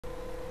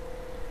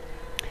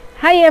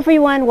Hi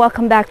everyone,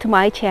 welcome back to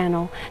my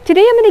channel.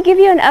 Today I'm going to give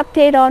you an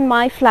update on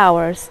my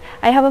flowers.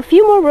 I have a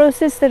few more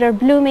roses that are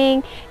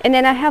blooming, and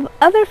then I have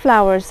other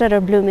flowers that are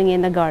blooming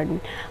in the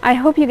garden. I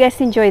hope you guys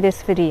enjoy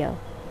this video.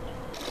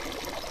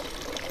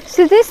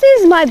 So this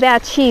is my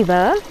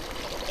Bathsheba,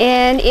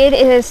 and it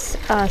is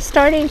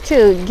starting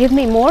to give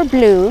me more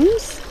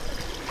blooms.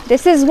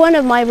 This is one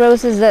of my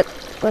roses that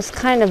was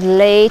kind of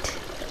late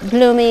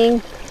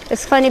blooming.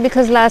 It's funny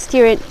because last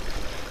year it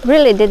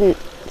really didn't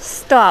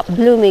stop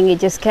blooming, it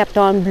just kept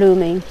on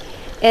blooming.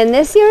 And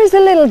this year is a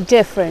little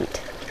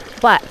different,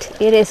 but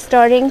it is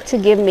starting to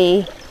give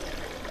me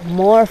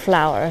more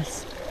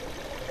flowers.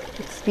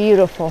 It's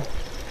beautiful.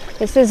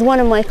 This is one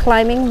of my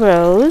climbing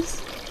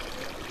rose.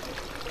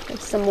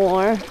 There's some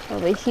more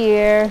over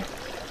here,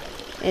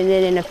 and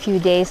then in a few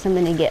days I'm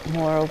going to get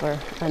more over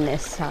on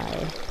this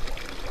side.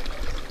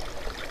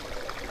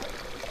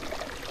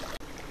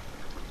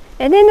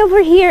 And then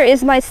over here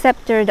is my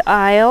sceptered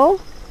isle.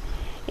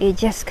 It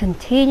just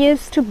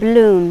continues to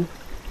bloom.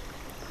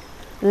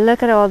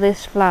 Look at all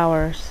these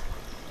flowers.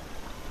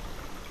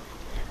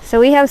 So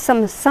we have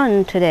some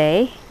sun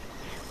today.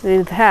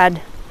 We've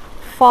had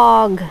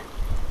fog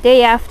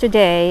day after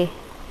day,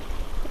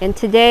 and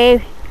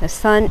today the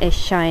sun is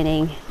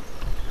shining.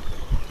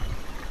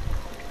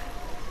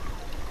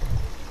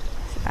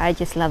 I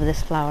just love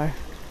this flower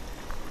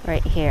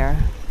right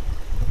here.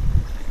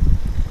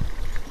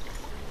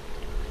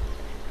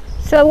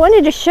 So I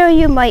wanted to show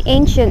you my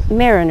ancient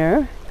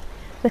mariner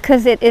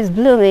because it is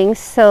blooming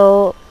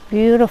so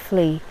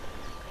beautifully.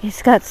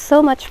 It's got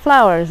so much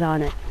flowers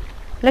on it.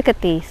 Look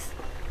at these.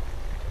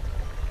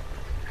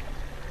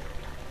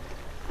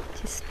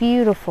 Just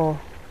beautiful.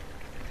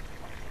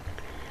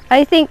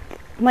 I think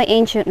my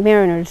ancient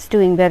mariner is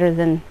doing better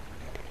than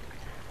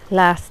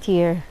last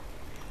year.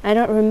 I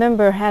don't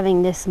remember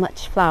having this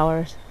much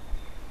flowers.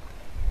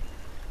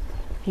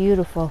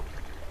 Beautiful.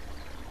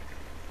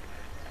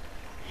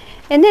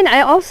 And then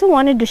I also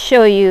wanted to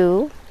show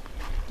you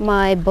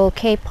my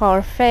bouquet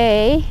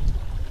parfait.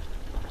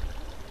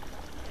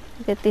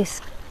 Look at this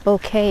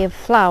bouquet of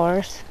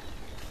flowers.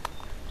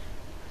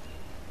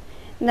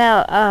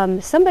 Now,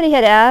 somebody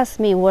had asked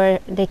me where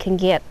they can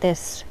get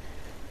this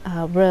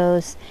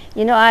rose.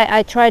 You know,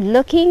 I tried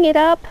looking it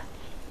up,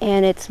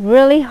 and it's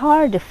really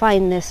hard to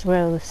find this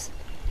rose.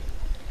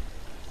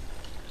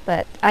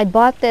 But I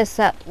bought this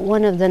at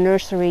one of the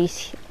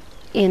nurseries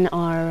in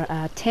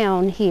our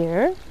town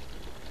here,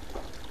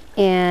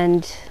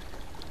 and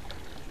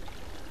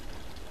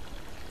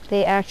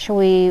they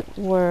actually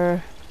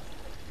were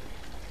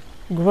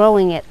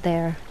growing it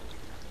there.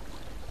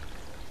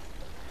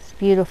 It's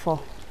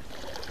beautiful.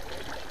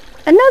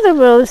 Another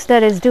rose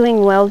that is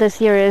doing well this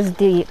year is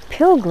the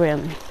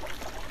Pilgrim.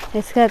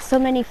 It's got so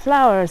many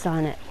flowers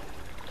on it.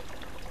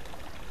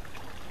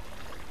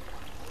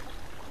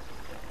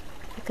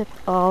 Look at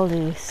all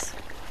these.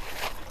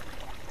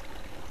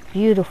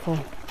 Beautiful.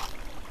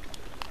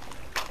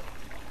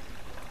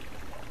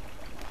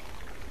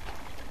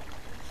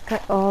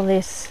 Got all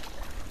these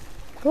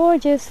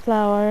gorgeous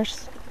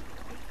flowers.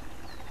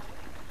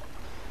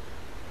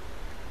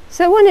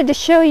 So I wanted to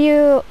show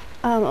you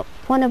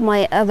one of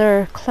my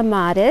other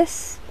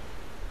clematis.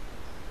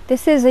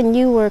 This is a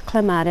newer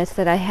clematis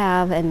that I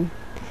have, and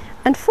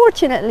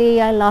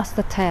unfortunately I lost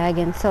the tag,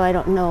 and so I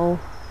don't know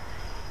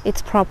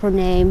its proper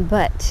name,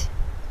 but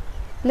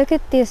look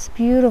at this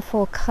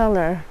beautiful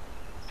color.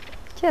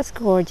 Just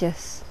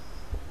gorgeous.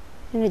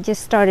 And it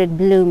just started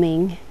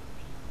blooming.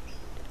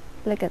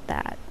 Look at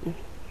that.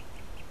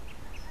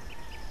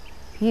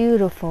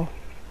 Beautiful.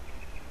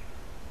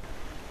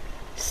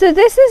 So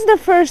this is the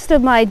first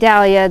of my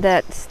dahlia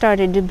that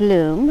started to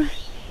bloom,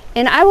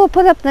 and I will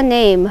put up the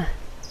name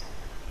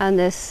on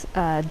this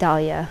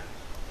dahlia.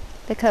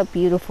 Look how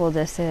beautiful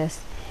this is.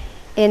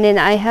 And then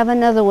I have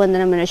another one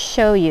that I'm going to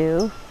show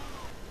you.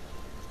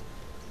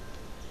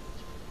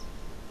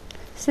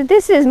 So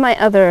this is my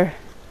other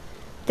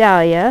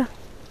dahlia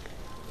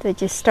that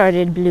just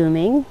started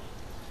blooming.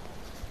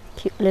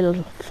 Cute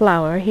little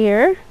flower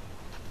here.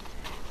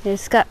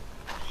 It's got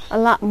a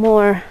lot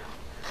more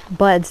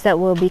buds that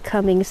will be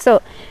coming.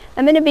 So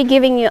I'm going to be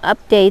giving you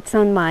updates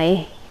on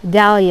my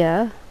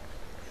dahlia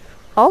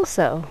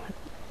also.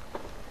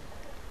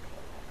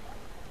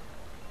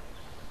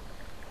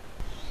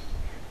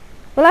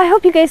 Well, I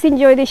hope you guys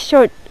enjoy this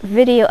short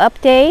video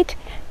update.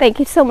 Thank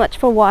you so much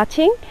for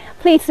watching.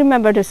 Please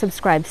remember to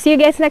subscribe. See you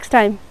guys next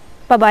time.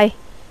 Bye-bye.